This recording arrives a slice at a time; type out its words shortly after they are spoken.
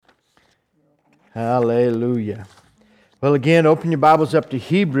Hallelujah. Well, again, open your Bibles up to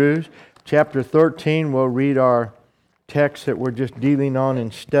Hebrews chapter 13. We'll read our text that we're just dealing on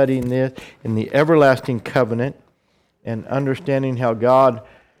and studying this in the everlasting covenant and understanding how God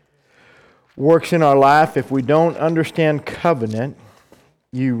works in our life. If we don't understand covenant,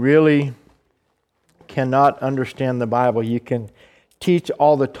 you really cannot understand the Bible. You can teach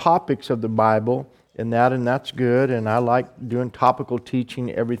all the topics of the Bible and that's good, and I like doing topical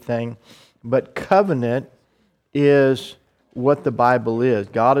teaching, everything. But covenant is what the Bible is.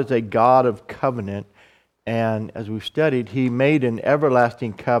 God is a God of covenant, and as we've studied, He made an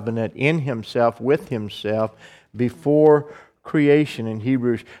everlasting covenant in Himself, with Himself, before creation. In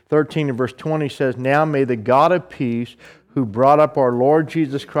Hebrews 13 and verse 20 says, "Now may the God of peace, who brought up our Lord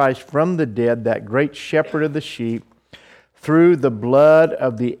Jesus Christ from the dead, that great shepherd of the sheep, through the blood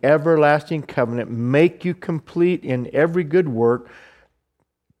of the everlasting covenant, make you complete in every good work,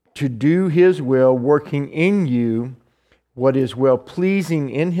 to do His will, working in you what is well-pleasing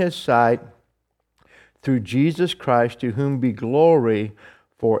in His sight, through Jesus Christ, to whom be glory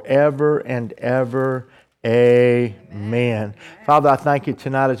forever and ever. Amen." Father, I thank You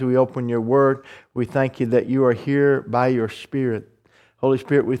tonight as we open Your Word. We thank You that You are here by Your Spirit. Holy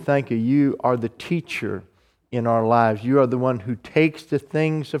Spirit, we thank You. You are the teacher in our lives. You are the one who takes the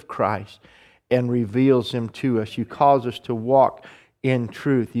things of Christ and reveals them to us. You cause us to walk in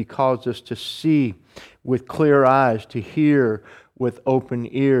truth. You cause us to see with clear eyes, to hear with open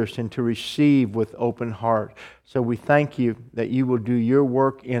ears, and to receive with open heart. So we thank You that You will do Your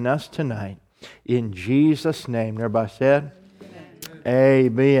work in us tonight. In Jesus' name. Everybody said?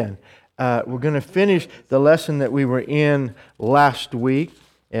 Amen. We're going to finish the lesson that we were in last week.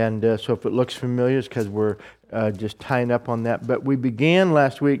 And so if it looks familiar, it's because we're just tying up on that. But we began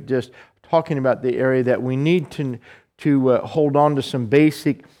last week just talking about the area that we need to hold on to some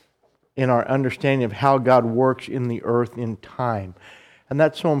basic in our understanding of how God works in the earth in time. And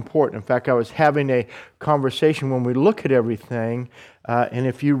that's so important. In fact, I was having a conversation when we look at everything, and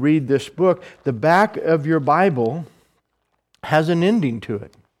if you read this book, the back of your Bible has an ending to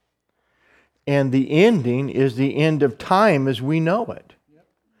it. And the ending is the end of time as we know it.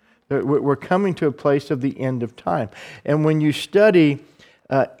 We're coming to a place of the end of time. And when you study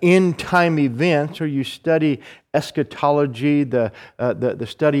end-time events, or you study eschatology, the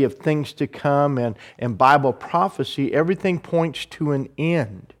study of things to come, and Bible prophecy, everything points to an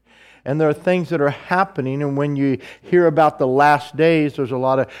end. And there are things that are happening, and when you hear about the last days, there's a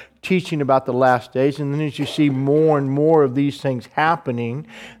lot of teaching about the last days, and then as you see more and more of these things happening,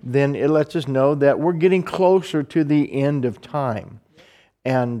 then it lets us know that we're getting closer to the end of time.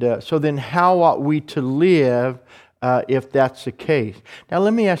 And so then how ought we to live if that's the case? Now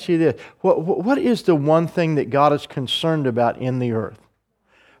let me ask you this. What is the one thing that God is concerned about in the earth?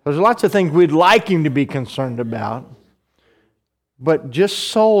 There's lots of things we'd like Him to be concerned about, but just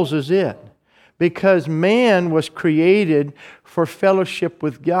souls is it. Because man was created for fellowship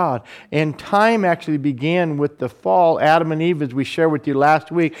with God. And time actually began with the fall. Adam and Eve, as we shared with you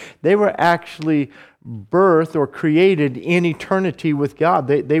last week, they were actually birthed or created in eternity with God.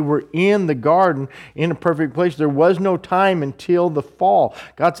 They were in the garden in a perfect place. There was no time until the fall.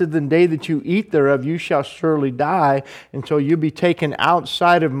 God said, "The day that you eat thereof, you shall surely die." And so you'll be taken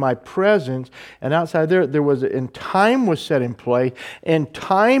outside of my presence. And outside there was, and time was set in place. And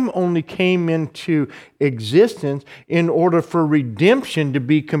time only came into existence in order for redemption to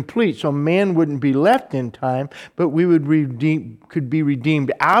be complete. So man wouldn't be left in time, but we could be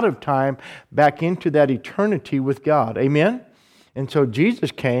redeemed out of time back into that eternity with God. Amen? And so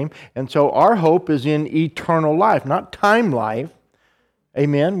Jesus came, and so our hope is in eternal life, not time life.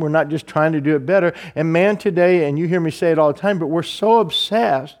 Amen? We're not just trying to do it better. And man today, and you hear me say it all the time, but we're so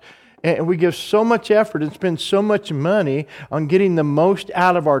obsessed, and we give so much effort and spend so much money on getting the most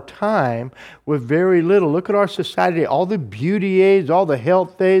out of our time with very little. Look at our society, all the beauty aids, all the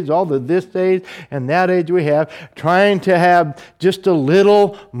health aids, all the this aids and that age we have, trying to have just a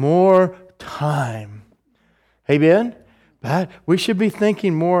little more time. Amen? But we should be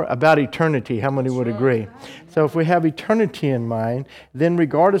thinking more about eternity. How many would agree? So if we have eternity in mind, then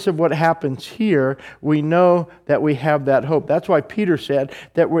regardless of what happens here, we know that we have that hope. That's why Peter said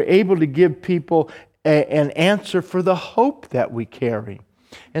that we're able to give people an answer for the hope that we carry.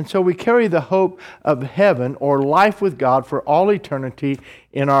 And so we carry the hope of heaven or life with God for all eternity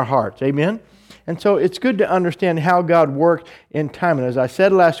in our hearts. Amen? And so it's good to understand how God works in time. And as I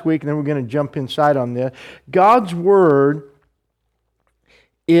said last week, and then we're going to jump inside on this, God's Word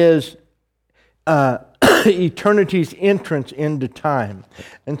is eternity's entrance into time.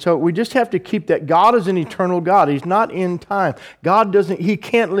 And so we just have to keep that. God is an eternal God. He's not in time. God doesn't, you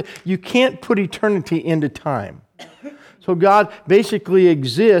can't put eternity into time. So God basically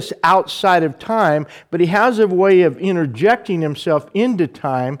exists outside of time, but He has a way of interjecting Himself into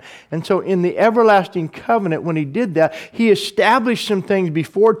time. And so in the everlasting covenant, when He did that, He established some things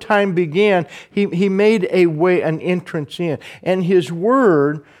before time began. He made a way, an entrance in. And His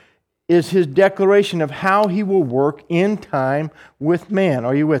Word is His declaration of how He will work in time with man.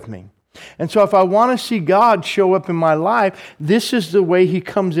 Are you with me? And so if I want to see God show up in my life, this is the way He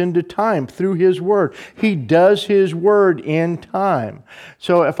comes into time, through His Word. He does His Word in time.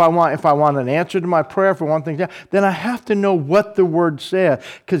 So if I want an answer to my prayer, if I want things, then I have to know what the Word says,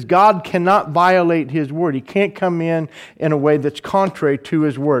 because God cannot violate His Word. He can't come in a way that's contrary to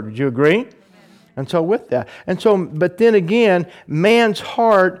His Word. Would you agree? And so with that. And so, but then again, man's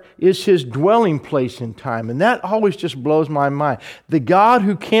heart is his dwelling place in time. And that always just blows my mind. The God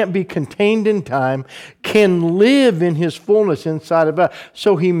who can't be contained in time can live in His fullness inside of us.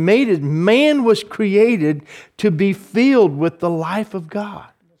 So He made it. Man was created to be filled with the life of God.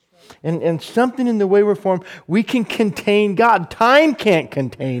 And something in the way we're formed, we can contain God. Time can't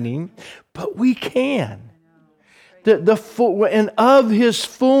contain Him, but we can. And of His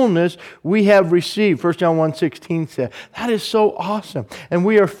fullness we have received. 1 John 1:16 says. That is so awesome. And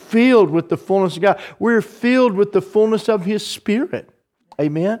we are filled with the fullness of God. We're filled with the fullness of His Spirit.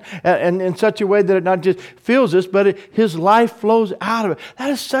 Amen? And in such a way that it not just fills us, but His life flows out of it. That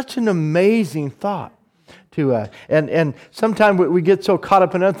is such an amazing thought to us. And sometimes we get so caught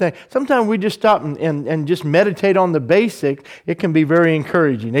up in other things. Sometimes we just stop and just meditate on the basics. It can be very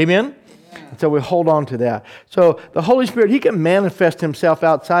encouraging. Amen? And so we hold on to that. So the Holy Spirit, He can manifest Himself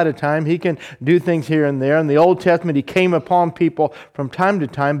outside of time. He can do things here and there. In the Old Testament, He came upon people from time to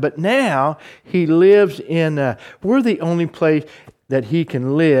time. But now He lives in, we're the only place that He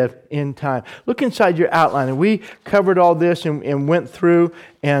can live in time. Look inside your outline. And we covered all this and went through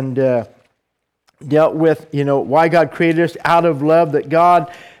and dealt with, why God created us out of love, that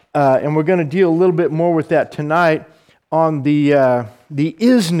God, and we're going to deal a little bit more with that tonight on the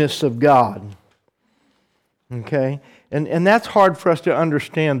isness of God. Okay? And that's hard for us to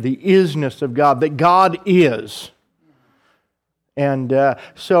understand, the isness of God, that God is. And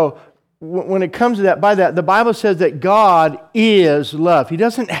so when it comes to that, by that, the Bible says that God is love. He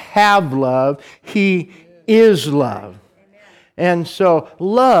doesn't have love, He is love. And so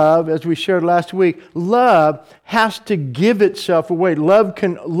love, as we shared last week, love has to give itself away. Love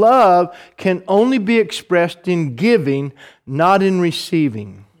can only be expressed in giving, not in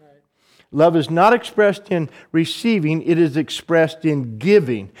receiving. Right. Love is not expressed in receiving, it is expressed in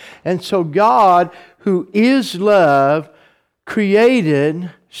giving. And so God, who is love, created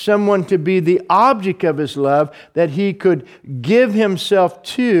someone to be the object of His love that He could give Himself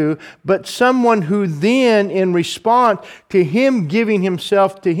to, but someone who then, in response to Him giving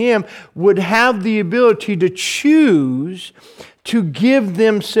Himself to him, would have the ability to choose to give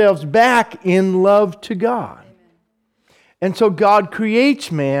themselves back in love to God. And so God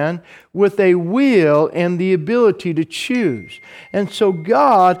creates man with a will and the ability to choose. And so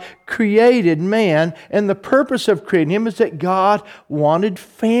God created man, and the purpose of creating him is that God wanted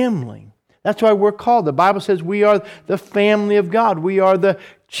family. That's why we're called. The Bible says we are the family of God. We are the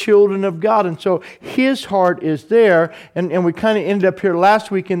children of God. And so His heart is there, and we kind of ended up here last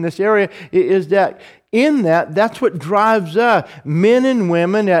week in this area, is that in that's what drives us. Men and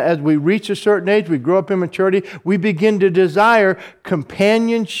women, as we reach a certain age, we grow up in maturity, we begin to desire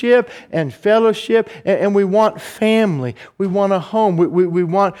companionship and fellowship, and we want family. We want a home. We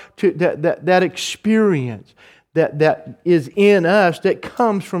want to that experience that is in us that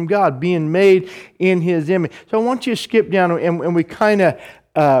comes from God, being made in His image. So I want you to skip down, and we kind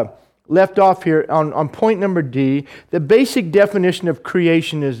of left off here on point number D. The basic definition of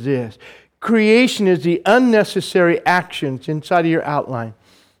creation is this. Creation is the unnecessary actions inside of your outline,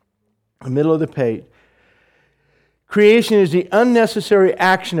 the middle of the page. Creation is the unnecessary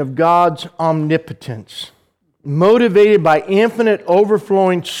action of God's omnipotence, motivated by infinite,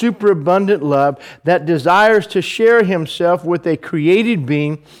 overflowing, superabundant love that desires to share Himself with a created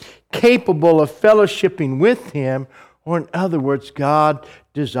being capable of fellowshipping with Him, or in other words, God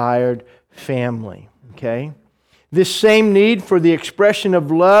desired family. Okay? This same need for the expression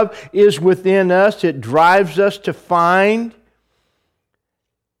of love is within us. It drives us to find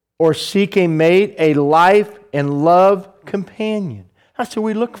or seek a mate, a life and love companion. That's what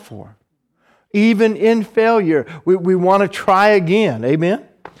we look for. Even in failure, we want to try again. Amen?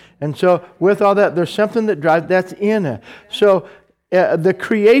 And so with all that, there's something that drives, that's in us. So the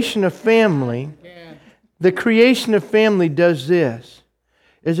creation of family, The creation of family does this,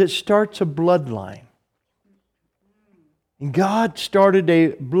 is it starts a bloodline. And God started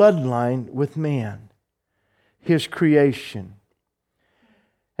a bloodline with man, His creation.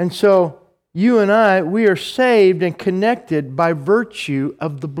 And so, you and I, we are saved and connected by virtue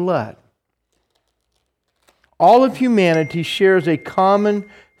of the blood. All of humanity shares a common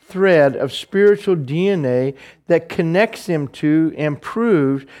thread of spiritual DNA that connects them to and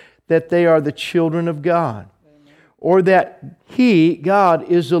proves that they are the children of God. Or that He, God,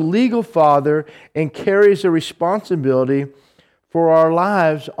 is the legal father and carries the responsibility for our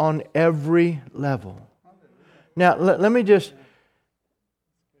lives on every level. Now, let me just...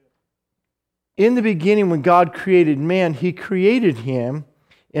 In the beginning, when God created man, He created him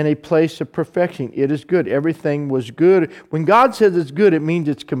in a place of perfection. It is good. Everything was good. When God says it's good, it means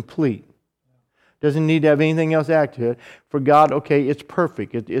it's complete. Doesn't need to have anything else add to it. For God, okay, it's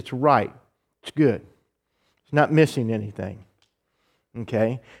perfect. It's right. It's good. It's not missing anything.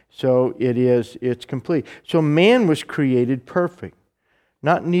 Okay? So it's complete. So man was created perfect,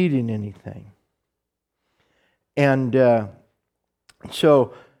 not needing anything. And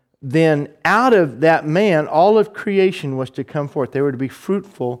so then out of that man, all of creation was to come forth. They were to be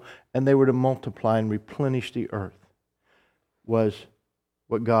fruitful and they were to multiply and replenish the earth, was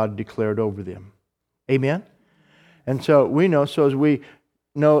what God declared over them. Amen? And so we know,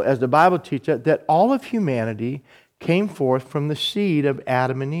 as the Bible teaches, that all of humanity came forth from the seed of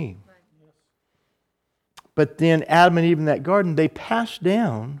Adam and Eve. But then Adam and Eve in that garden, they passed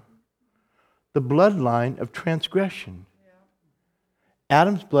down the bloodline of transgression.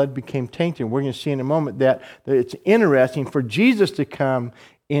 Adam's blood became tainted. We're going to see in a moment that it's interesting for Jesus to come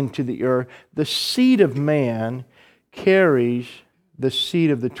into the earth. The seed of man carries the seed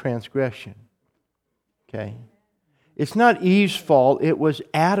of the transgression. Okay? It's not Eve's fault. It was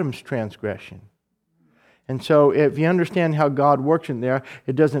Adam's transgression. And so if you understand how God works in there,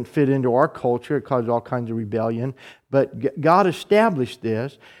 it doesn't fit into our culture. It causes all kinds of rebellion. But God established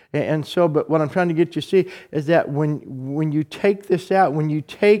this. And so, but what I'm trying to get you to see is that when you take this out, when you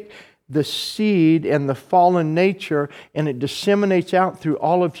take the seed and the fallen nature and it disseminates out through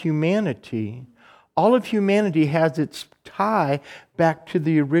all of humanity has its tie back to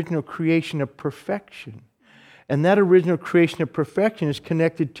the original creation of perfection. And that original creation of perfection is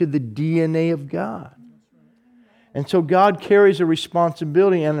connected to the DNA of God. And so God carries a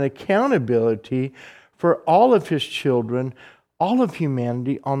responsibility and an accountability for all of His children, all of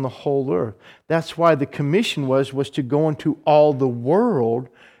humanity on the whole earth. That's why the commission was to go into all the world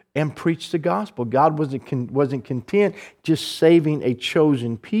and preach the gospel. God wasn't content just saving a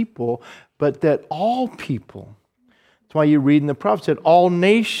chosen people, but that all people. That's why you read in the prophets that all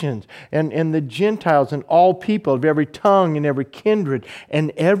nations and the Gentiles and all people of every tongue and every kindred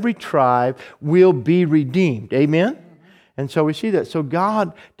and every tribe will be redeemed. Amen? And so we see that. So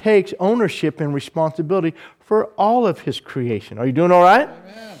God takes ownership and responsibility for all of His creation. Are you doing all right?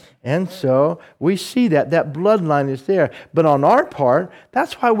 Amen. And so we see that bloodline is there. But on our part,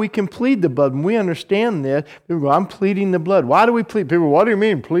 that's why we can plead the blood. When we understand this, people go, I'm pleading the blood. Why do we plead? People, what do you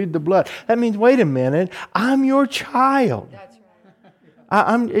mean, plead the blood? That means, wait a minute, I'm your child. That's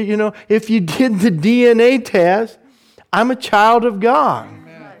right. If you did the DNA test, I'm a child of God.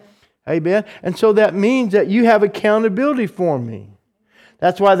 Amen. And so that means that you have accountability for me.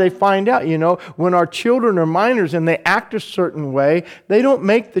 That's why they find out, when our children are minors and they act a certain way, they don't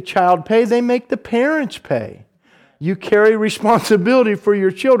make the child pay, they make the parents pay. You carry responsibility for your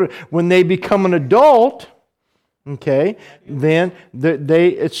children. When they become an adult, okay, then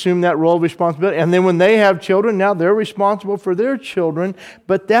they assume that role of responsibility. And then when they have children, now they're responsible for their children.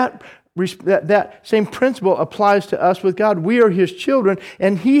 But that same principle applies to us with God. We are His children,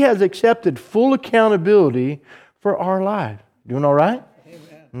 and He has accepted full accountability for our life. Doing all right?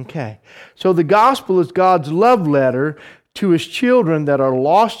 Amen. Okay. So the gospel is God's love letter to His children that are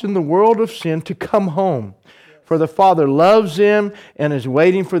lost in the world of sin to come home. For the Father loves them and is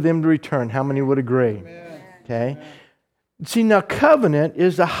waiting for them to return. How many would agree? Amen. Okay. Amen. See, now covenant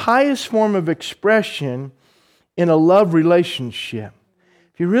is the highest form of expression in a love relationship.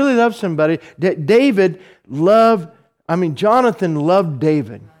 If you really love somebody, Jonathan loved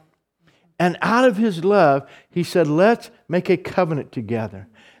David. And out of his love, he said, let's make a covenant together.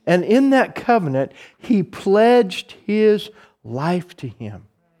 And in that covenant, he pledged his life to him.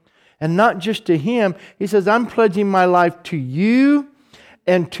 And not just to him, he says, I'm pledging my life to you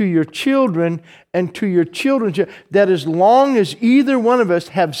and to your children and to your children's children, that as long as either one of us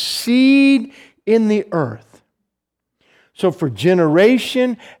have seed in the earth. So for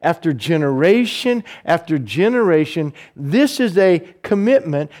generation after generation after generation, this is a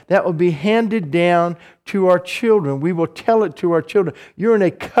commitment that will be handed down to our children. We will tell it to our children. You're in a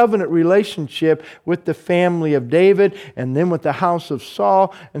covenant relationship with the family of David and then with the house of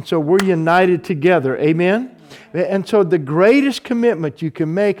Saul. And so we're united together. Amen? And so the greatest commitment you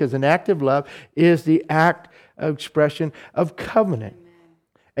can make as an act of love is the act of expression of covenant.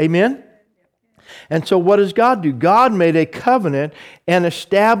 Amen? And so what does God do? God made a covenant and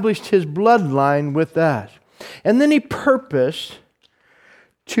established His bloodline with us. And then He purposed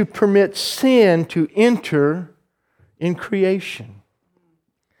to permit sin to enter in creation.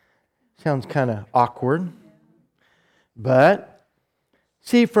 Sounds kind of awkward. But,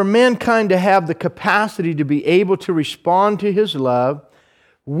 see, for mankind to have the capacity to be able to respond to His love,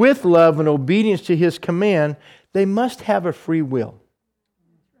 with love and obedience to His command, they must have a free will.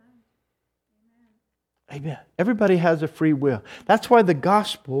 Amen. Everybody has a free will. That's why the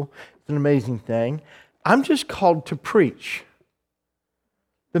gospel is an amazing thing. I'm just called to preach.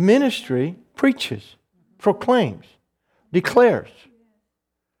 The ministry preaches, proclaims, declares.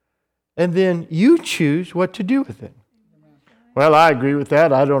 And then you choose what to do with it. Well, I agree with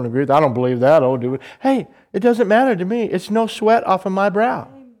that. I don't agree with that. I don't believe that. I'll do it. Hey, it doesn't matter to me. It's no sweat off of my brow.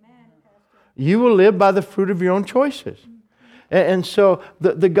 You will live by the fruit of your own choices. And so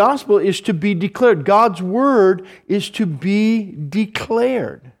the gospel is to be declared. God's word is to be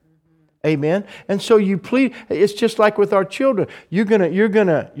declared. Amen. And so you plead. It's just like with our children. You're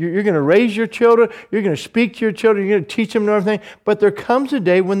gonna raise your children. You're gonna speak to your children. You're gonna teach them and everything. But there comes a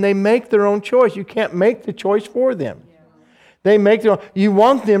day when they make their own choice. You can't make the choice for them. They make their own. You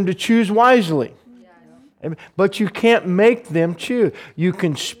want them to choose wisely. But you can't make them choose. You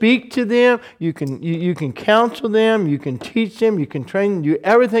can speak to them, you can counsel them, you can teach them, you can train them, do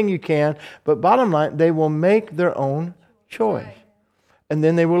everything you can, but bottom line, they will make their own choice. And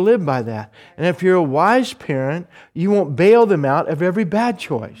then they will live by that. And if you're a wise parent, you won't bail them out of every bad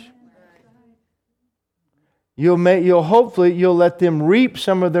choice. Hopefully let them reap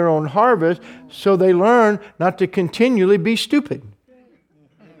some of their own harvest so they learn not to continually be stupid.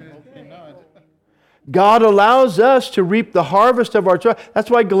 God allows us to reap the harvest of our choice. That's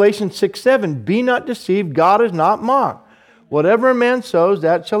why Galatians 6:7, be not deceived, God is not mocked. Whatever a man sows,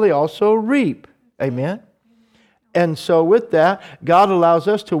 that shall he also reap. Amen? And so with that, God allows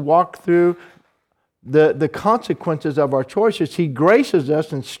us to walk through the consequences of our choices. He graces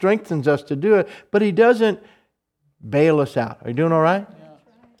us and strengthens us to do it, but He doesn't bail us out. Are you doing all right?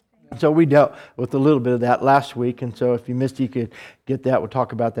 So we dealt with a little bit of that last week, and so if you missed it, you could get that. We'll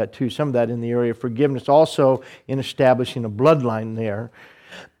talk about that too. Some of that in the area of forgiveness, also in establishing a bloodline there.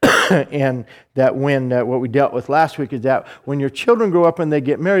 And that what we dealt with last week is that when your children grow up and they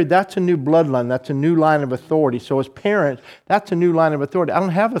get married, that's a new bloodline. That's a new line of authority. So as parents, that's a new line of authority. I don't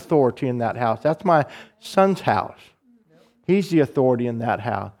have authority in that house. That's my son's house. He's the authority in that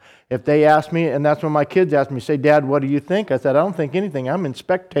house. If they ask me, and that's when my kids ask me, say, Dad, what do you think? I said, I don't think anything. I'm in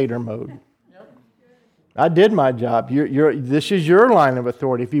spectator mode. I did my job. This is your line of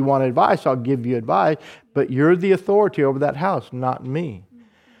authority. If you want advice, I'll give you advice. But you're the authority over that house, not me.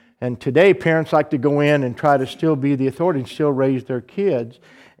 And today, parents like to go in and try to still be the authority and still raise their kids.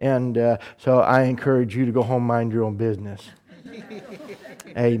 And so I encourage you to go home and mind your own business.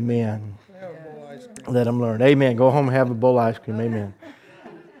 Amen. Let them learn. Amen. Go home and have a bowl of ice cream. Amen.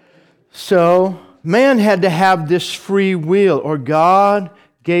 So, man had to have this free will, or God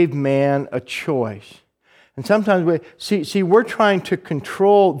gave man a choice. And sometimes we're trying to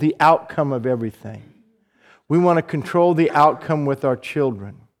control the outcome of everything. We want to control the outcome with our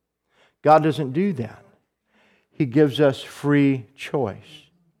children. God doesn't do that. He gives us free choice.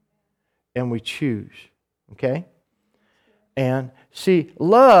 And we choose. Okay? And see,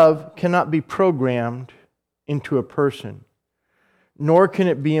 love cannot be programmed into a person, nor can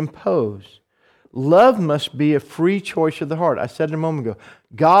it be imposed. Love must be a free choice of the heart. I said it a moment ago.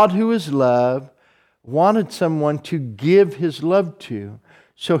 God, who is love, wanted someone to give His love to.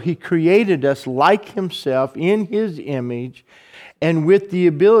 So He created us like Himself in His image and with the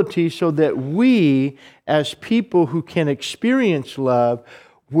ability so that we, as people who can experience love,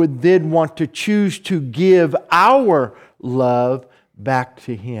 would then want to choose to give our love back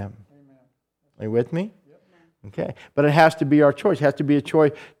to Him. Amen. Are you with me? Okay, but it has to be our choice. It has to be a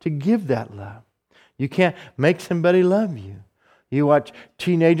choice to give that love. You can't make somebody love you. You watch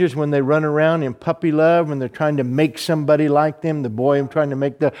teenagers when they run around in puppy love, when they're trying to make somebody like them, the boy trying to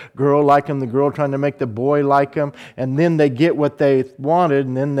make the girl like him, the girl trying to make the boy like them, and then they get what they wanted,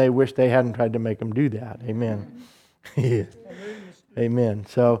 and then they wish they hadn't tried to make them do that. Amen. Yeah. Amen.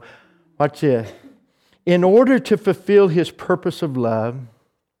 So, watch this. In order to fulfill His purpose of love,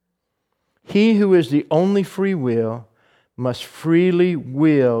 He who is the only free will must freely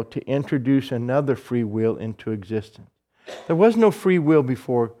will to introduce another free will into existence. There was no free will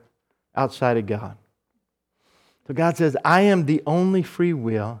before outside of God. So God says, I am the only free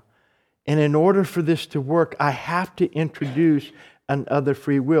will, and in order for this to work, I have to introduce another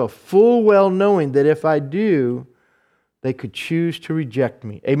free will, full well knowing that if I do, they could choose to reject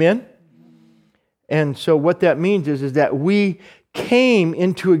me. Amen? And so what that means is that we came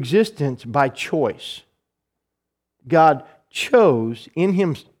into existence by choice. God chose in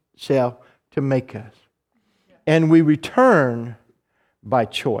Himself to make us. And we return by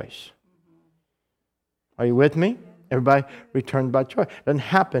choice. Are you with me? Everybody returned by choice. It doesn't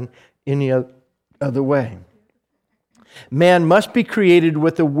happen any other way. Man must be created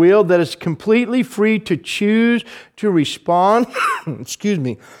with a will that is completely free to choose to respond,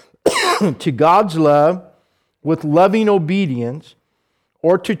 to God's love with loving obedience,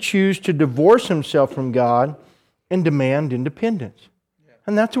 or to choose to divorce himself from God and demand independence.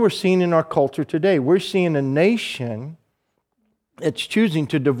 And that's what we're seeing in our culture today. We're seeing a nation that's choosing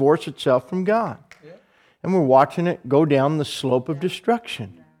to divorce itself from God. And we're watching it go down the slope of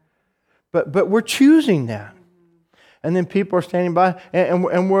destruction. But we're choosing that. And then people are standing by, and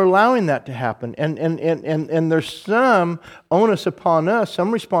we're allowing that to happen. And there's some onus upon us,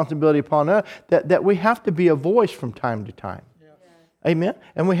 some responsibility upon us, that we have to be a voice from time to time. Amen?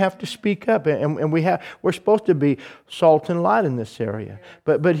 And we have to speak up. And we're supposed to be salt and light in this area.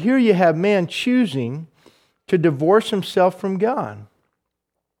 But here you have man choosing to divorce himself from God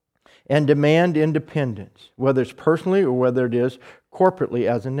and demand independence, whether it's personally or whether it is corporately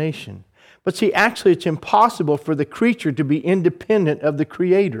as a nation. But see, actually, it's impossible for the creature to be independent of the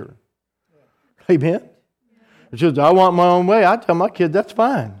Creator. Amen? It says, I want my own way. I tell my kids, that's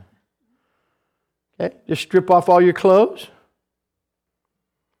fine. Okay? Just strip off all your clothes.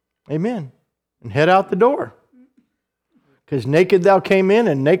 Amen. And head out the door. Because naked thou came in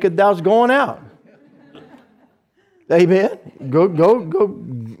and naked thou's going out. Amen? Go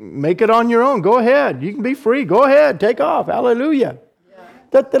make it on your own. Go ahead. You can be free. Go ahead. Take off. Hallelujah.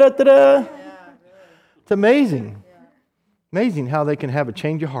 Da-da-da-da-da. It's amazing. Amazing how they can have a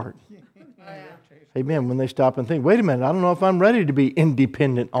change of heart. Amen. When they stop and think, wait a minute, I don't know if I'm ready to be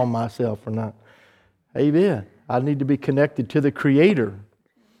independent on myself or not. Amen. I need to be connected to the Creator.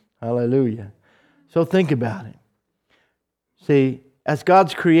 Hallelujah. So think about it. See, as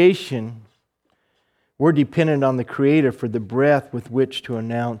God's creation, we're dependent on the Creator for the breath with which to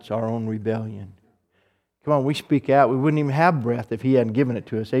announce our own rebellion. Come on, we speak out. We wouldn't even have breath if He hadn't given it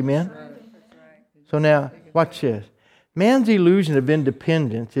to us. Amen? That's right. So now, watch this. Man's illusion of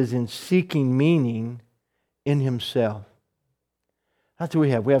independence is in seeking meaning in himself. That's what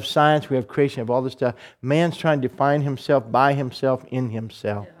we have. We have science, we have creation, we have all this stuff. Man's trying to find himself by himself, in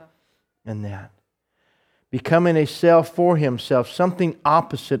himself, and that. Becoming a self for himself, something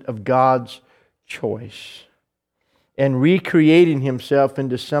opposite of God's choice. And recreating himself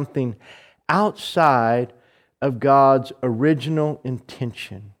into something outside of God's original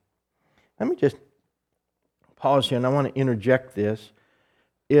intention. Let me just pause here, and I want to interject this.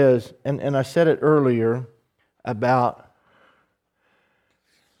 And I said it earlier about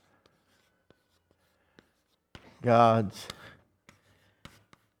God's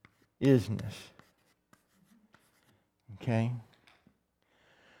isness. Okay?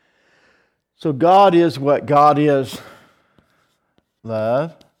 So God is what? God is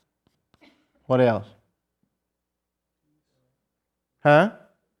love. What else? Huh?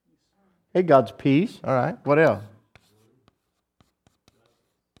 Hey, God's peace. All right. What else?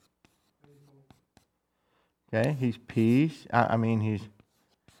 Okay, He's peace. He's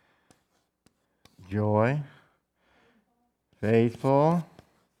joy. Faithful.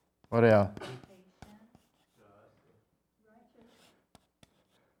 What else?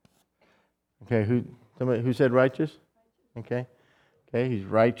 Okay, who said righteous? Okay. Okay, He's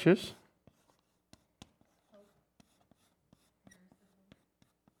righteous.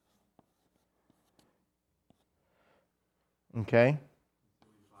 Okay.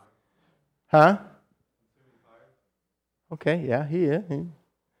 Huh? Okay, yeah, He is.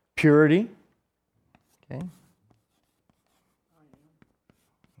 Purity. Okay.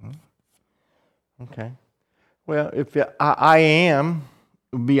 Okay. Well, if I am,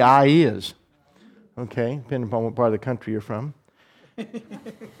 it would be I is. Okay, depending upon what part of the country you're from.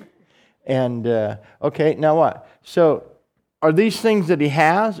 And, okay, now what? So, are these things that He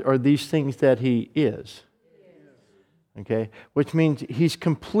has, or are these things that He is? Okay, which means He's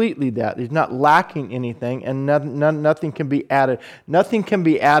completely that. He's not lacking anything, and nothing can be added. Nothing can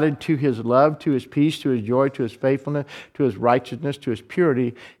be added to His love, to His peace, to His joy, to His faithfulness, to His righteousness, to His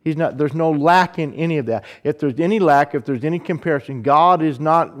purity. There's no lack in any of that. If there's any lack, if there's any comparison, God is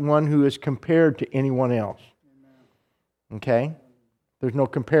not one who is compared to anyone else. Okay? There's no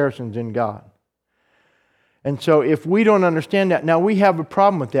comparisons in God. And so if we don't understand that, now we have a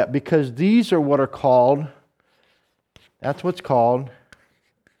problem with that, because these are what are called, that's what's called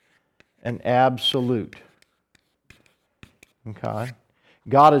an absolute. Okay?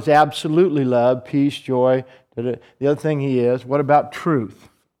 God is absolutely love, peace, joy. The other thing He is, what about truth?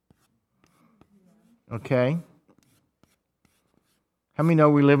 Okay? How many know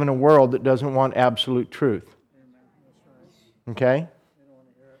we live in a world that doesn't want absolute truth? Okay?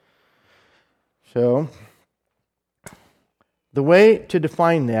 So, the way to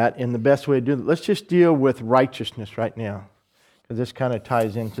define that, and the best way to do it, let's just deal with righteousness right now, because this kind of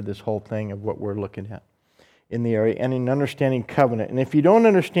ties into this whole thing of what we're looking at in the area, and in understanding covenant. And if you don't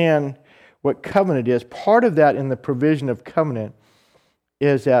understand what covenant is, part of that in the provision of covenant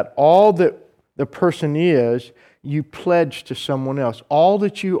is that all that the person is, you pledge to someone else. All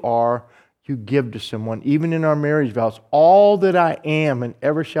that you are, you give to someone. Even in our marriage vows, all that I am and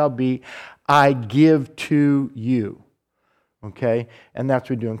ever shall be, I give to you. Okay? And that's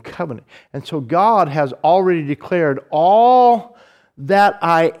what we do in covenant. And so God has already declared, all that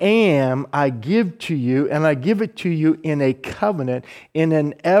I am, I give to you, and I give it to you in a covenant, in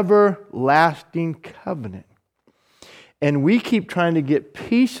an everlasting covenant. And we keep trying to get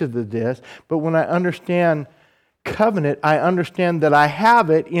pieces of this, but when I understand covenant, I understand that I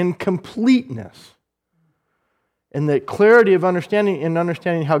have it in completeness. And the clarity of understanding, and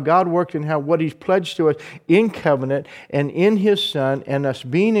understanding how God works and how what He's pledged to us in covenant and in His Son and us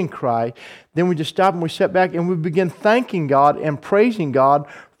being in Christ, then we just stop and we step back and we begin thanking God and praising God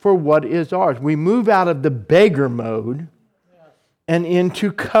for what is ours. We move out of the beggar mode and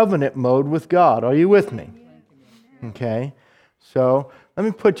into covenant mode with God. Are you with me? Okay. So let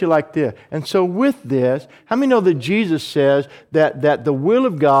me put you like this. And so with this, how many know that Jesus says that the will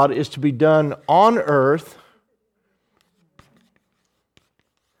of God is to be done on earth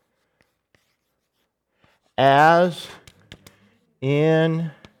as in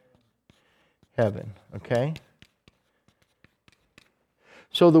heaven, okay?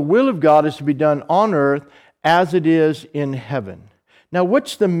 So the will of God is to be done on earth as it is in heaven. Now,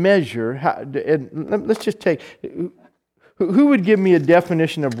 what's the measure? Let's just take, who would give me a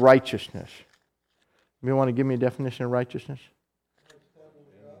definition of righteousness? You want to give me a definition of righteousness?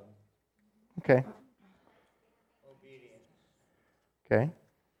 Okay. Okay.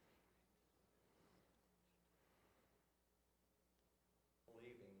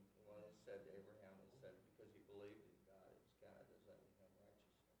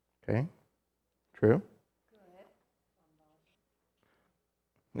 Okay, true.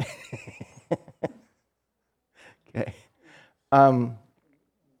 Okay.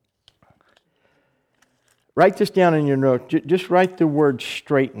 Write this down in your note. Just write the word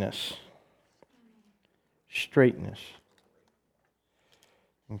straightness. Straightness.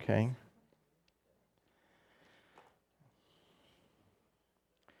 Okay.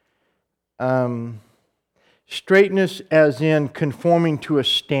 Straightness as in conforming to a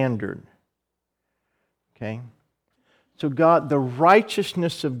standard. Okay? So God, the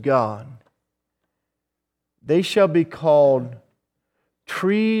righteousness of God, they shall be called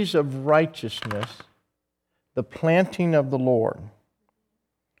trees of righteousness, the planting of the Lord.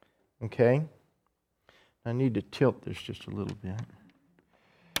 Okay? I need to tilt this just a little bit.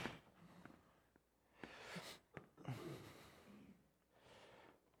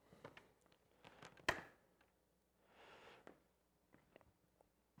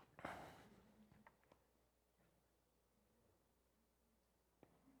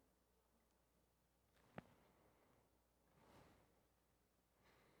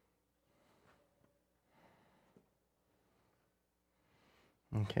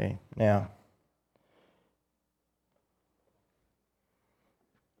 Okay, now,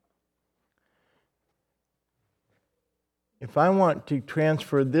 if I want to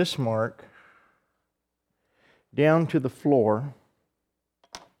transfer this mark down to the floor,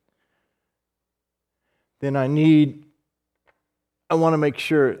 then I want to make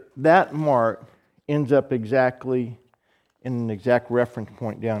sure that mark ends up exactly in an exact reference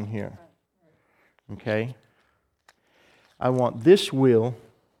point down here. Okay? I want this wheel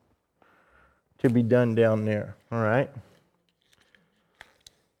to be done down there. All right?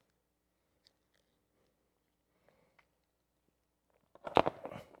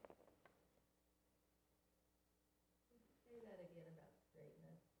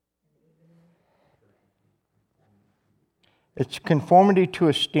 It's conformity to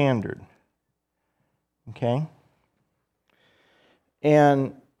a standard. Okay?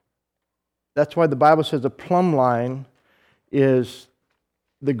 And that's why the Bible says a plumb line is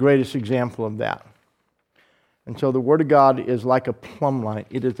the greatest example of that. And so the Word of God is like a plumb line.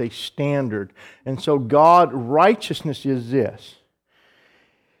 It is a standard. And so righteousness is this.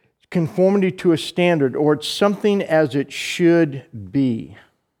 Conformity to a standard, or it's something as it should be.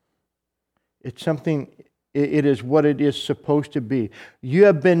 It's something, it is what it is supposed to be. You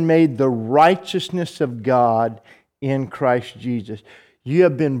have been made the righteousness of God in Christ Jesus. You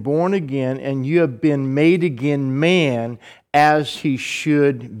have been born again, and you have been made again man as he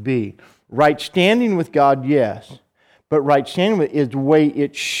should be. Right standing with God, yes. But right standing with is the way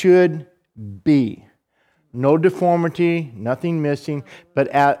it should be. No deformity, nothing missing, but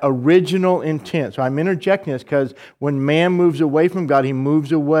at original intent. So I'm interjecting this because when man moves away from God, he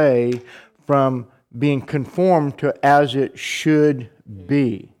moves away from being conformed to as it should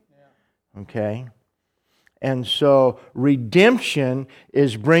be. Okay? And so redemption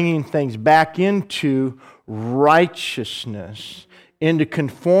is bringing things back into righteousness, into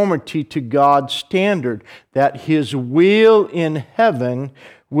conformity to God's standard, that His will in heaven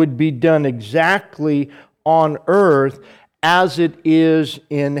would be done exactly on earth as it is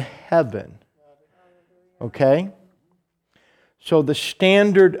in heaven. Okay? So the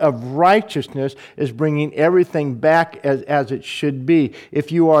standard of righteousness is bringing everything back as it should be.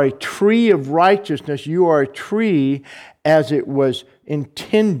 If you are a tree of righteousness, you are a tree as it was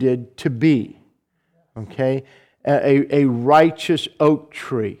intended to be. Okay? A righteous oak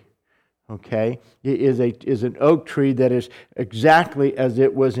tree. Okay? It is an oak tree that is exactly as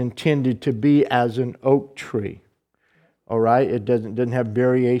it was intended to be as an oak tree. All right? It doesn't have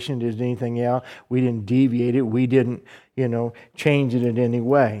variation. Does anything else? We didn't deviate it. We didn't, change it in any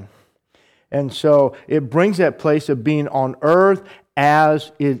way. And so it brings that place of being on earth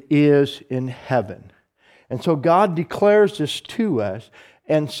as it is in heaven. And so God declares this to us.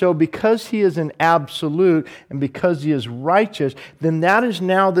 And so because He is an absolute and because He is righteous, then that is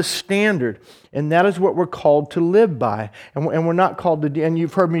now the standard. And that is what we're called to live by. And we're not called to, and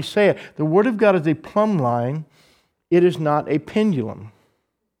you've heard me say it, the Word of God is a plumb line. It is not a pendulum.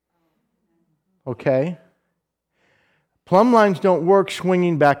 Okay? Plumb lines don't work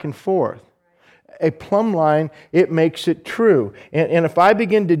swinging back and forth. A plumb line, it makes it true. And if I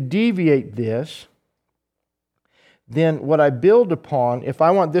begin to deviate this, then what I build upon, if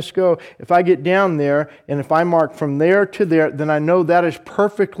I want this to go, if I get down there, and if I mark from there to there, then I know that is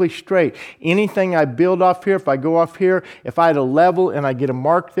perfectly straight. Anything I build off here, if I go off here, if I had a level and I get a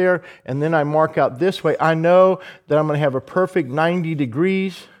mark there, and then I mark out this way, I know that I'm going to have a perfect 90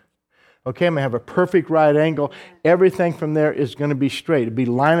 degrees. Okay, I'm going to have a perfect right angle. Everything from there is going to be straight. It'll be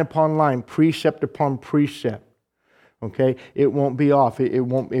line upon line, precept upon precept. Okay, it won't be off. It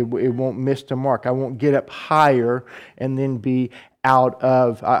won't miss the mark. I won't get up higher and then be out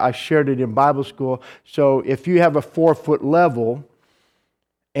of. I shared it in Bible school. So if you have a 4-foot level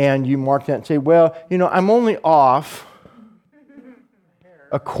and you mark that and say, well, I'm only off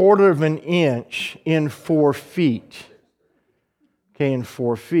a 1/4 of an inch in 4 feet. Okay, in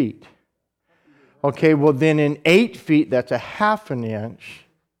 4 feet. Okay, well then in 8 feet, that's a 1/2 an inch.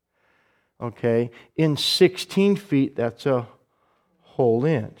 Okay, in 16 feet, that's a whole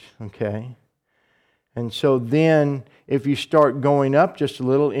inch. Okay, and so then if you start going up just a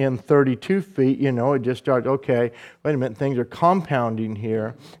little in 32 feet, it just starts, okay, wait a minute, things are compounding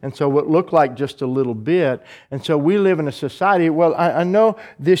here. And so what looked like just a little bit, and so we live in a society, well, I know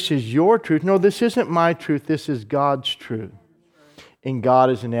this is your truth. No, this isn't my truth, this is God's truth. And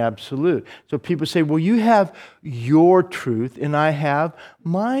God is an absolute. So people say, well, you have your truth and I have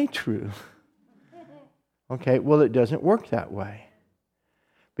my truth. Okay, well, it doesn't work that way.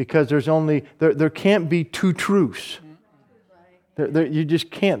 Because there can't be two truths. You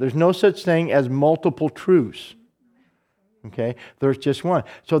just can't. There's no such thing as multiple truths. Okay, there's just one.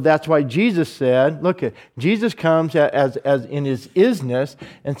 So that's why Jesus said, look at, Jesus comes as in His isness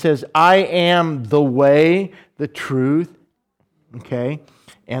and says, I am the way, the truth, okay,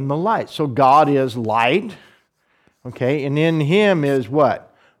 and the light. So God is light, okay, and in Him is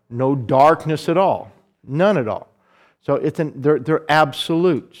what? No darkness at all. None at all. So they're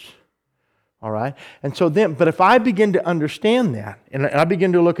absolutes. All right? And so then, but if I begin to understand that, and I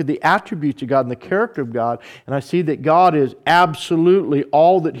begin to look at the attributes of God and the character of God, and I see that God is absolutely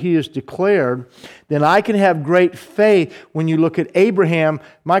all that He has declared, then I can have great faith when you look at Abraham.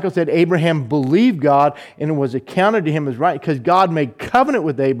 Michael said Abraham believed God, and it was accounted to him as right, because God made covenant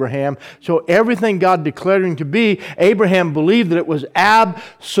with Abraham, so everything God declared him to be, Abraham believed that it was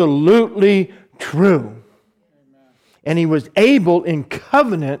absolutely true. And he was able in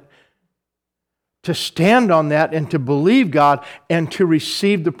covenant to stand on that and to believe God and to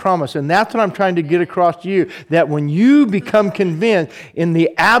receive the promise. And that's what I'm trying to get across to you, that when you become convinced in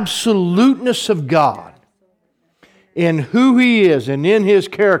the absoluteness of God, in who He is and in His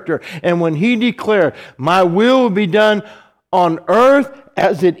character, and when He declared, my will be done on earth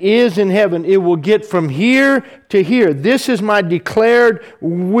as it is in heaven, it will get from here to here. This is my declared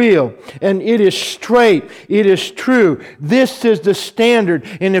will. And it is straight. It is true. This is the standard.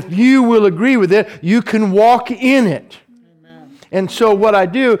 And if you will agree with it, you can walk in it. Amen. And so what I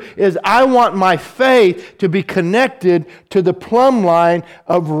do is I want my faith to be connected to the plumb line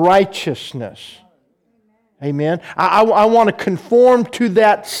of righteousness. Amen. I want to conform to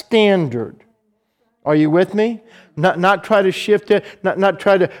that standard. Are you with me? Not try to shift it, not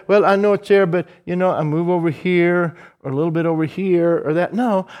try to, well, I know it's there, but, I move over here, or a little bit over here, or that.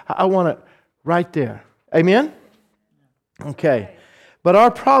 No, I want it right there. Amen? Okay. But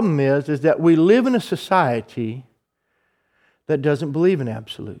our problem is that we live in a society that doesn't believe in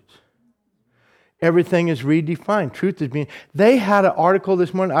absolutes. Everything is redefined. Truth is being... They had an article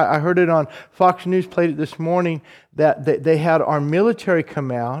this morning, I heard it on Fox News, played it this morning, that they had our military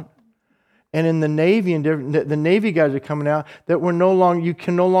come out, and in the Navy, and the Navy guys are coming out, that you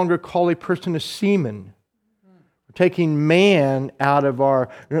can no longer call a person a seaman. We're taking man out of our,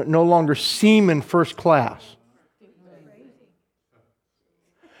 no longer seaman first class.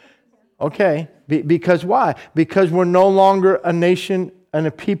 Okay, because why? Because we're no longer a nation and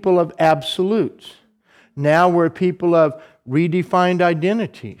a people of absolutes. Now we're a people of redefined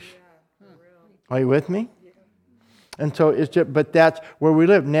identities. Are you with me? And so it's just, but that's where we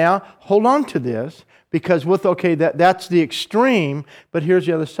live. Now, hold on to this, because that's the extreme, but here's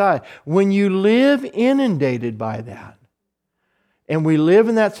the other side. When you live inundated by that, and we live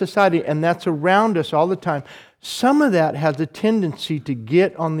in that society, and that's around us all the time, some of that has a tendency to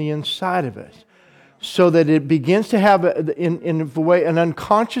get on the inside of us, so that it begins to have, in a way, an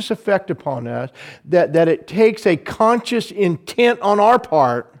unconscious effect upon us, that it takes a conscious intent on our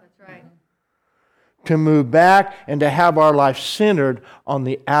part to move back and to have our life centered on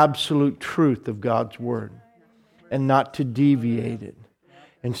the absolute truth of God's Word and not to deviate it.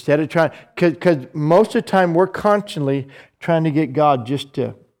 Instead of trying, because most of the time we're constantly trying to get God just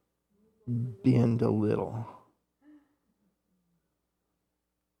to bend a little.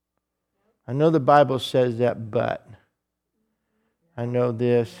 I know the Bible says that, but I know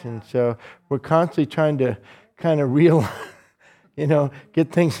this, and so we're constantly trying to kind of realize,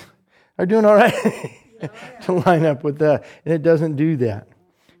 get things are doing all right to line up with that. And it doesn't do that.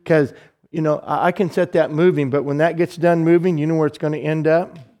 Because, I can set that moving, but when that gets done moving, you know where it's going to end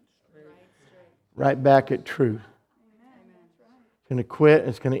up? Right back at truth. It's going to quit, and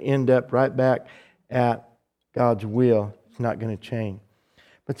it's going to end up right back at God's will. It's not going to change.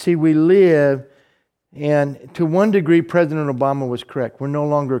 But see, we live, and to one degree, President Obama was correct. We're no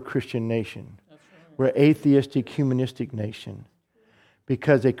longer a Christian nation. We're an atheistic, humanistic nation.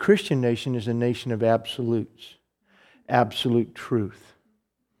 Because a Christian nation is a nation of absolutes, absolute truth.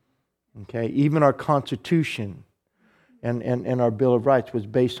 Okay, even our Constitution and our Bill of Rights was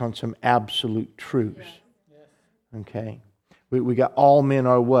based on some absolute truths. Okay, we got all men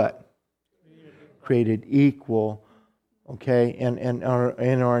are what? Created equal. Okay, and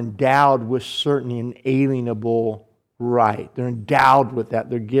are endowed with certain inalienable right. They're endowed with that.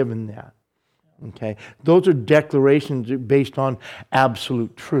 They're given that. Okay, those are declarations based on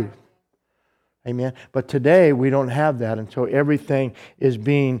absolute truth. Amen. But today we don't have that, and so everything is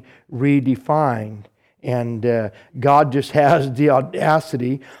being redefined, and God just has the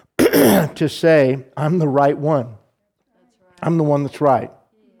audacity to say, "I'm the right one. I'm the one that's right,"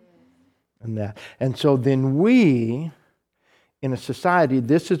 and that. And so then we, in a society,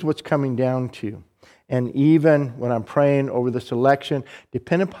 this is what's coming down to. And even when I'm praying over this election,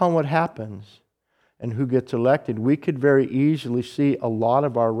 depending upon what happens and who gets elected, we could very easily see a lot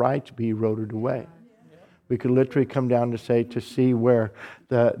of our rights be eroded away. We could literally come down to see where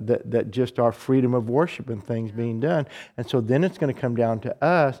that just our freedom of worship and things being done. And so then it's going to come down to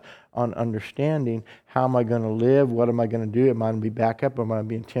us on understanding, how am I going to live? What am I going to do? Am I going to be back up? Am I going to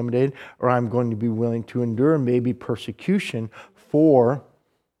be intimidated? Or I'm going to be willing to endure maybe persecution for...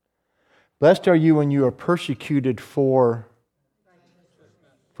 Blessed are you when you are persecuted for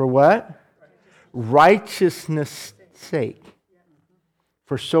what? Righteousness' sake.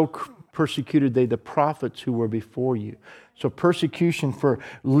 For so persecuted they the prophets who were before you. So persecution for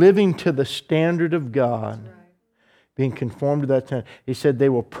living to the standard of God, being conformed to that standard. He said they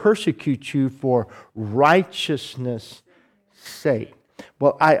will persecute you for righteousness' sake.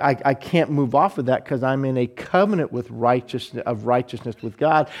 Well, I can't move off of that because I'm in a covenant with righteousness with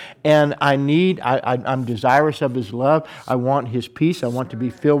God, and I'm desirous of His love. I want His peace. I want to be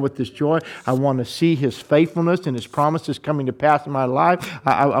filled with His joy. I want to see His faithfulness and His promises coming to pass in my life.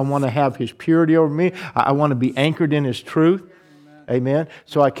 I want to have His purity over me. I want to be anchored in His truth. Amen.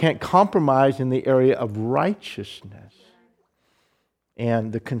 So I can't compromise in the area of righteousness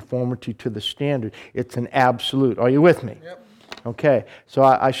and the conformity to the standard. It's an absolute. Are you with me? Yep. Okay. So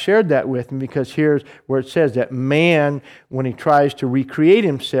I shared that with him because here's where it says that man, when he tries to recreate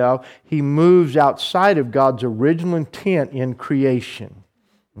himself, he moves outside of God's original intent in creation.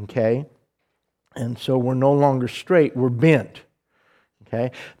 Okay? And so we're no longer straight, we're bent.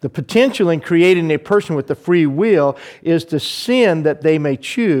 Okay? The potential in creating a person with the free will is the sin that they may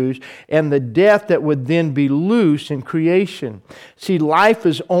choose and the death that would then be loose in creation. See, life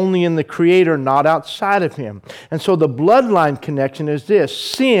is only in the Creator, not outside of Him. And so the bloodline connection is this.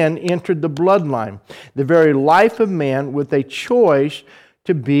 Sin entered the bloodline, the very life of man with a choice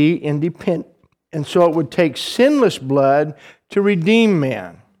to be independent. And so it would take sinless blood to redeem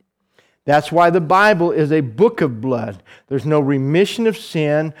man. That's why the Bible is a book of blood. There's no remission of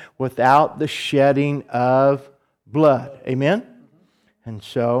sin without the shedding of blood. Amen? And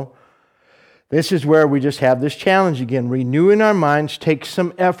so, this is where we just have this challenge again. Renewing our minds takes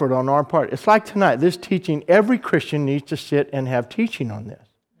some effort on our part. It's like tonight, this teaching, every Christian needs to sit and have teaching on this.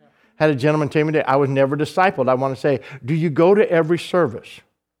 Had a gentleman tell me that I was never discipled. I want to say, do you go to every service?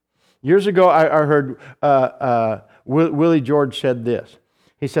 Years ago, I heard Willie George said this.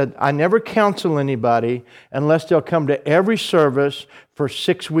 He said, I never counsel anybody unless they'll come to every service for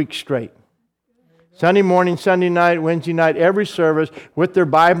 6 weeks straight. Sunday morning, Sunday night, Wednesday night, every service with their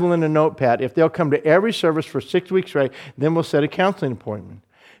Bible and a notepad. If they'll come to every service for 6 weeks straight, then we'll set a counseling appointment.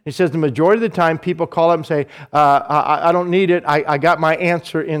 He says the majority of the time people call up and say, I don't need it. I got my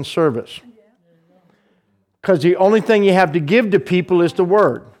answer in service. Because the only thing you have to give to people is the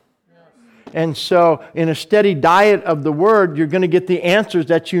Word. And so in a steady diet of the Word, you're going to get the answers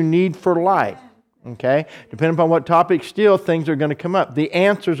that you need for life. Okay? Depending upon what topic, still things are going to come up. The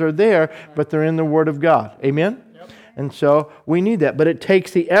answers are there, but they're in the Word of God. Amen? Yep. And so we need that. But it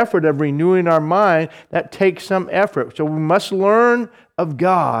takes the effort of renewing our mind. That takes some effort. So we must learn of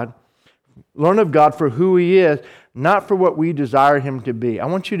God. Learn of God for who He is, not for what we desire Him to be. I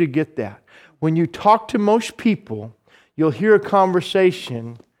want you to get that. When you talk to most people, you'll hear a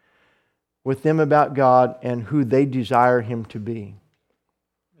conversation with them about God and who they desire Him to be.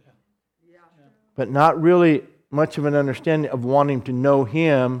 But not really much of an understanding of wanting to know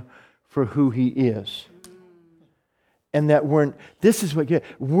Him for who He is. And that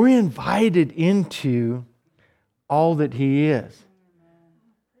we're invited into all that He is.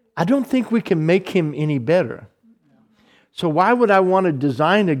 I don't think we can make Him any better. So why would I want to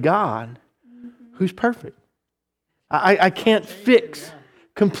design a God who's perfect? I can't fix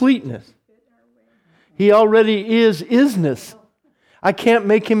completeness. He already is isness. I can't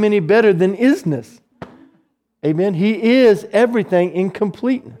make Him any better than isness. Amen? He is everything in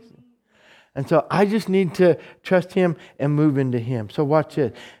completeness. And so I just need to trust Him and move into Him. So watch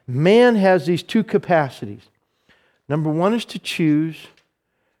this. Man has these two capacities. Number one is to choose,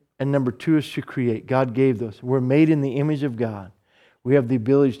 and number two is to create. God gave those. We're made in the image of God. We have the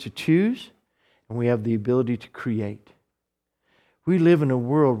ability to choose, and we have the ability to create. We live in a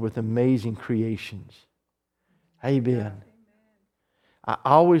world with amazing creations. Amen. I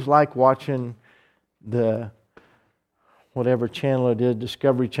always like watching the whatever channel it is,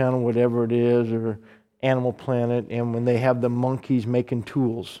 Discovery Channel, whatever it is, or Animal Planet, and when they have the monkeys making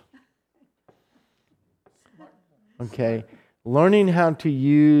tools. Okay. Learning how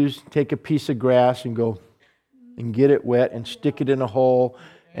to take a piece of grass and go and get it wet and stick it in a hole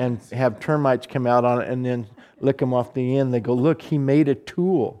and have termites come out on it and then lick them off the end. They go, look, he made a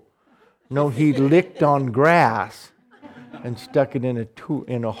tool. No, he licked on grass and stuck it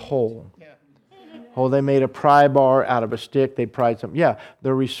in a hole. Oh, they made a pry bar out of a stick. They pried something. Yeah,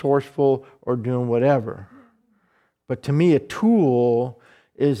 they're resourceful or doing whatever. But to me, a tool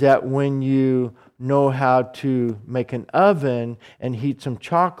is that when you know how to make an oven and heat some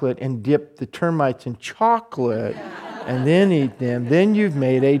chocolate and dip the termites in chocolate and then eat them, then you've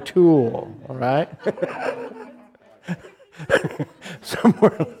made a tool. All right?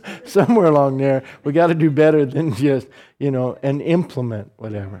 somewhere along there, we got to do better than just, an implement,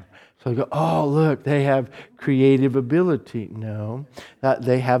 whatever. So you go, oh, look, they have creative ability. No,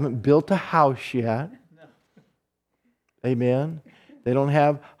 they haven't built a house yet. Amen. They don't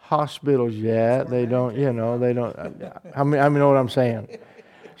have hospitals yet. They don't, they don't. I mean, know what I'm saying.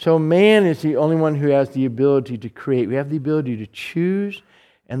 So man is the only one who has the ability to create. We have the ability to choose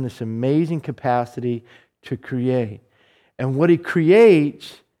and this amazing capacity to create. And what he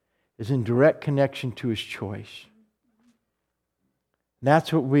creates is in direct connection to his choice.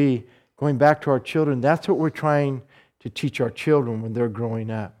 That's what going back to our children, that's what we're trying to teach our children when they're growing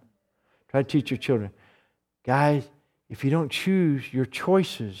up. Try to teach your children. Guys, if you don't choose, your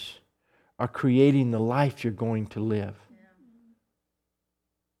choices are creating the life you're going to live.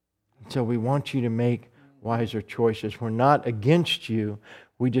 So we want you to make wiser choices. We're not against you.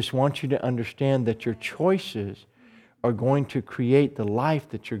 We just want you to understand that your choices are going to create the life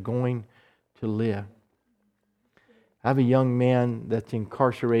that you're going to live. I have a young man that's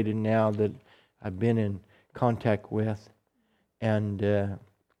incarcerated now that I've been in contact with. And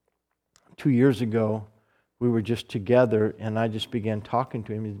 2 years ago, we were just together and I just began talking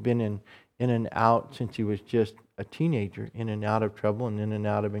to him. He's been in and out since he was just a teenager, in and out of trouble and in and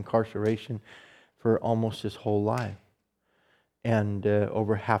out of incarceration for almost his whole life. And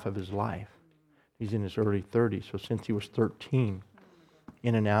over half of his life. He's in his early 30s, so since he was 13,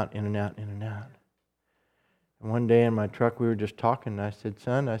 in and out, in and out, in and out. And one day in my truck, we were just talking, and I said,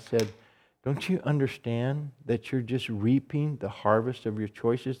 son, don't you understand that you're just reaping the harvest of your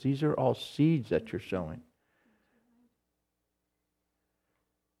choices? These are all seeds that you're sowing.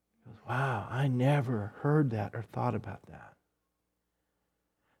 He goes, wow, I never heard that or thought about that.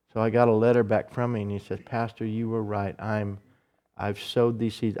 So I got a letter back from him, and he said, Pastor, you were right. I've sowed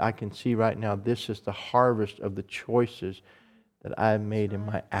these seeds. I can see right now this is the harvest of the choices that I've made in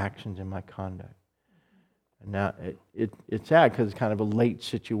my actions and my conduct. And now it's sad because it's kind of a late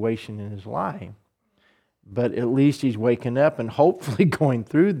situation in his life. But at least he's waking up and hopefully going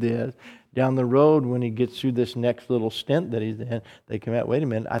through this. Down the road when he gets through this next little stint that he's in, they come out, wait a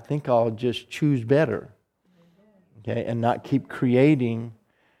minute, I think I'll just choose better. Okay, and not keep creating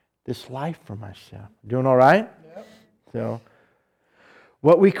this life for myself. Doing all right? Yep. So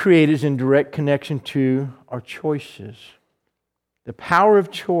what we create is in direct connection to our choices. The power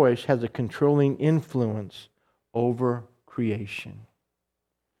of choice has a controlling influence over creation.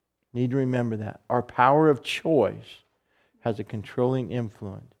 You need to remember that. Our power of choice has a controlling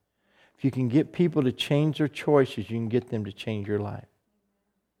influence. If you can get people to change their choices, you can get them to change your life.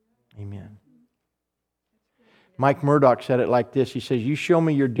 Amen. Mike Murdoch said it like this. He says, you show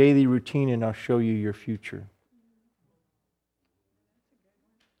me your daily routine and I'll show you your future.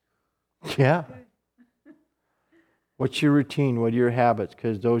 Yeah. What's your routine? What are your habits?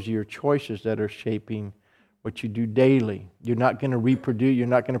 Because those are your choices that are shaping what you do daily. You're not going to reproduce. You're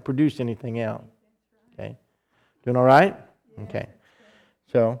not going to produce anything else. Okay? Doing all right? Okay.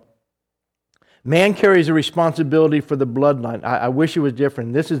 So, man carries a responsibility for the bloodline. I wish it was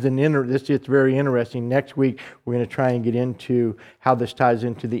different. This is it's very interesting. Next week, we're going to try and get into how this ties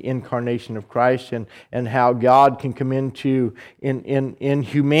into the incarnation of Christ and how God can come into in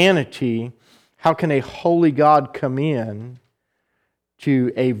humanity. How can a holy God come in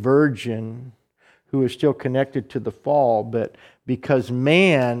to a virgin who is still connected to the fall, but because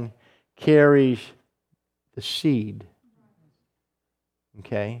man carries the seed.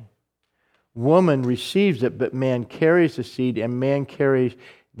 Okay? Woman receives it, but man carries the seed and man carries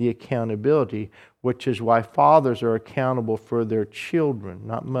the accountability, which is why fathers are accountable for their children,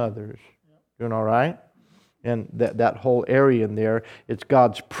 not mothers. Doing all right? And that whole area in there, it's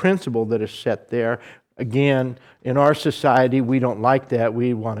God's principle that is set there. Again, in our society, we don't like that.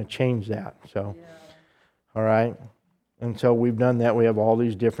 We want to change that. So, all right? And so we've done that. We have all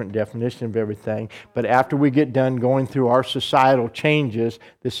these different definitions of everything. But after we get done going through our societal changes,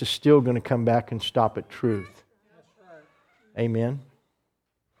 this is still going to come back and stop at truth. Amen?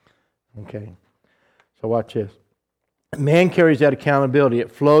 Okay. So watch this. Man carries that accountability.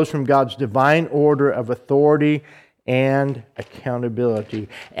 It flows from God's divine order of authority and accountability.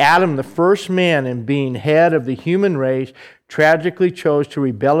 Adam, the first man in being head of the human race, tragically chose to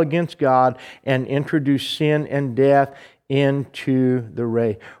rebel against God and introduce sin and death into the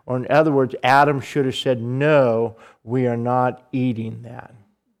race. Or in other words, Adam should have said, no, we are not eating that.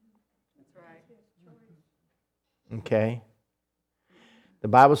 Okay? The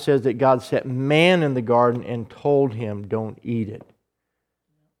Bible says that God set man in the garden and told him, don't eat it.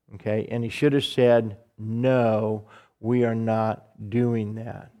 Okay? And he should have said, no, we are not doing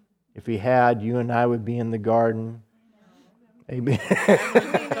that. If he had, you and I would be in the garden. Amen.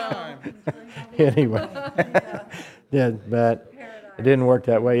 Anyway. Yeah, but it didn't work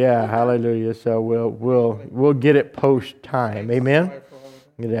that way. Yeah, hallelujah. So we'll get it post time. Amen?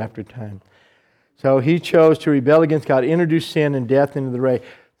 Get it after time. So he chose to rebel against God, introduce sin and death into the race.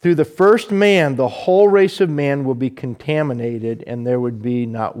 Through the first man, the whole race of man will be contaminated, and there would be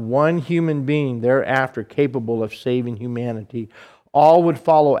not one human being thereafter capable of saving humanity. All would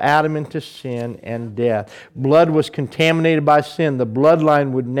follow Adam into sin and death. Blood was contaminated by sin. The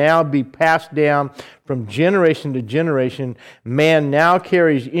bloodline would now be passed down from generation to generation. Man now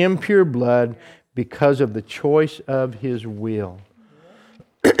carries impure blood because of the choice of his will.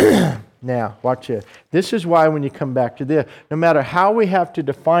 Now, watch it. This is why when you come back to this, no matter how we have to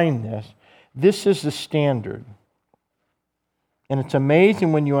define this, this is the standard. And it's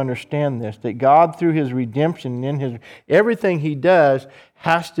amazing when you understand this, that God, through His redemption, in His everything He does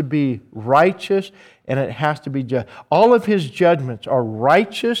has to be righteous and it has to be just. All of His judgments are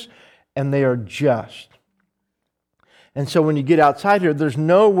righteous and they are just. And so when you get outside here, there's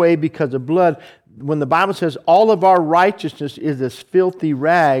no way because of blood. When the Bible says all of our righteousness is as filthy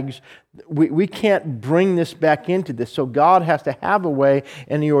rags, we can't bring this back into this. So God has to have a way,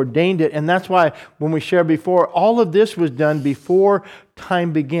 and He ordained it. And that's why when we shared before, all of this was done before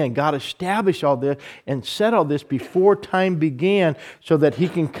time began. God established all this and set all this before time began so that He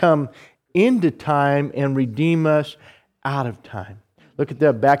can come into time and redeem us out of time. Look at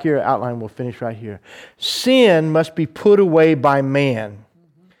the back here outline. We'll finish right here. Sin must be put away by man.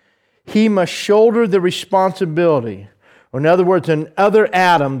 He must shoulder the responsibility. Or in other words, another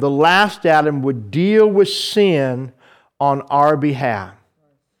Adam, the last Adam, would deal with sin on our behalf.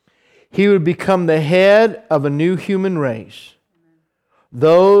 He would become the head of a new human race.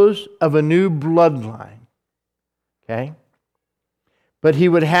 Those of a new bloodline. Okay? But He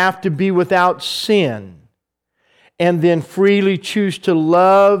would have to be without sin. And then freely choose to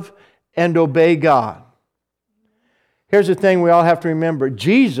love and obey God. Here's the thing we all have to remember.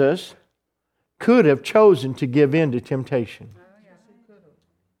 Jesus could have chosen to give in to temptation.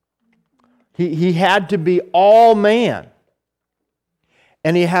 He had to be all man.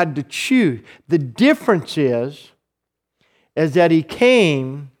 And He had to choose. The difference is that He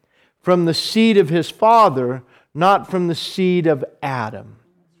came from the seed of His father, not from the seed of Adam.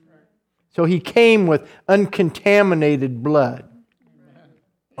 So He came with uncontaminated blood.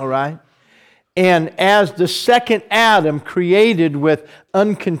 All right? And as the second Adam created with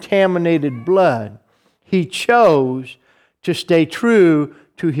uncontaminated blood, He chose to stay true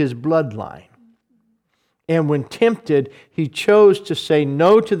to His bloodline. And when tempted, He chose to say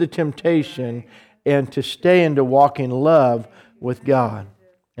no to the temptation and to stay and to walk in love with God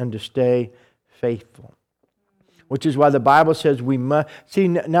and to stay faithful. Which is why the Bible says we must... See,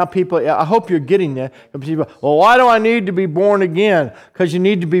 now people, I hope you're getting that. People, well, why do I need to be born again? Because you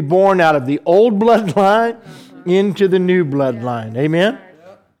need to be born out of the old bloodline into the new bloodline. Amen?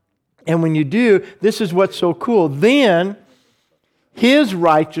 And when you do, this is what's so cool. Then, His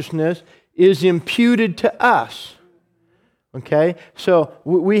righteousness is imputed to us. Okay? So,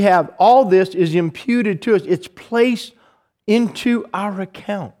 we have all this is imputed to us. It's placed into our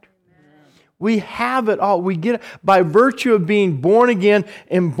account. We have it all. We get it by virtue of being born again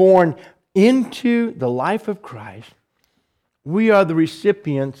and born into the life of Christ. We are the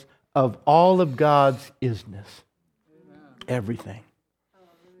recipients of all of God's isness. Everything.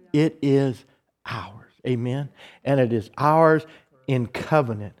 It is ours. Amen. And it is ours in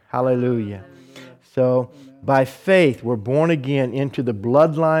covenant. Hallelujah. So by faith, we're born again into the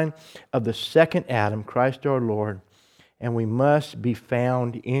bloodline of the second Adam, Christ our Lord. And we must be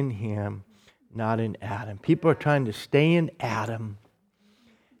found in Him, not in Adam. People are trying to stay in Adam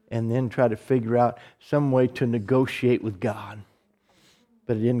and then try to figure out some way to negotiate with God.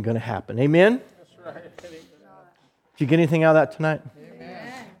 But it isn't going to happen. Amen? That's right. Did you get anything out of that tonight?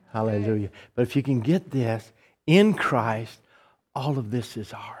 Amen. Hallelujah. But if you can get this, in Christ, all of this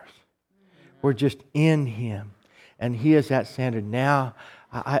is ours. We're just in Him. And He is that standard. Now,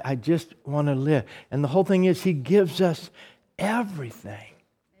 I just want to live. And the whole thing is He gives us everything.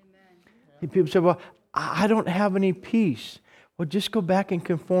 People say, well, I don't have any peace. Well, just go back and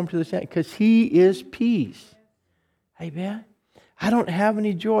conform to the standard because He is peace. Amen? I don't have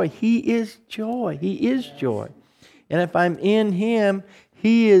any joy. He is joy. He is joy. And if I'm in Him,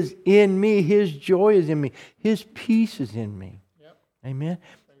 He is in me. His joy is in me. His peace is in me. Yep. Amen?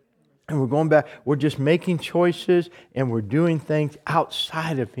 And we're going back. We're just making choices and we're doing things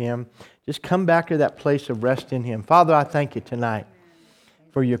outside of Him. Just come back to that place of rest in Him. Father, I thank You tonight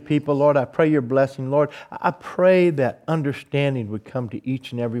for Your people, Lord. I pray Your blessing, Lord. I pray that understanding would come to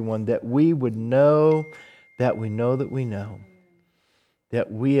each and every one, that we would know that we know that we know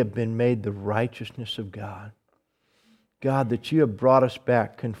that we have been made the righteousness of God. God, that You have brought us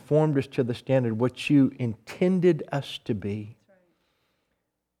back, conformed us to the standard, what You intended us to be.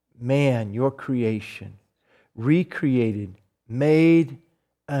 Man, Your creation, recreated, made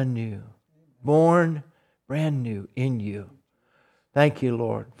anew. Born brand new in you. Thank you,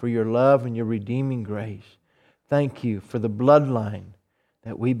 Lord, for your love and your redeeming grace. Thank you for the bloodline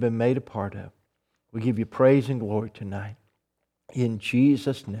that we've been made a part of. We give you praise and glory tonight. In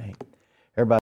Jesus' name.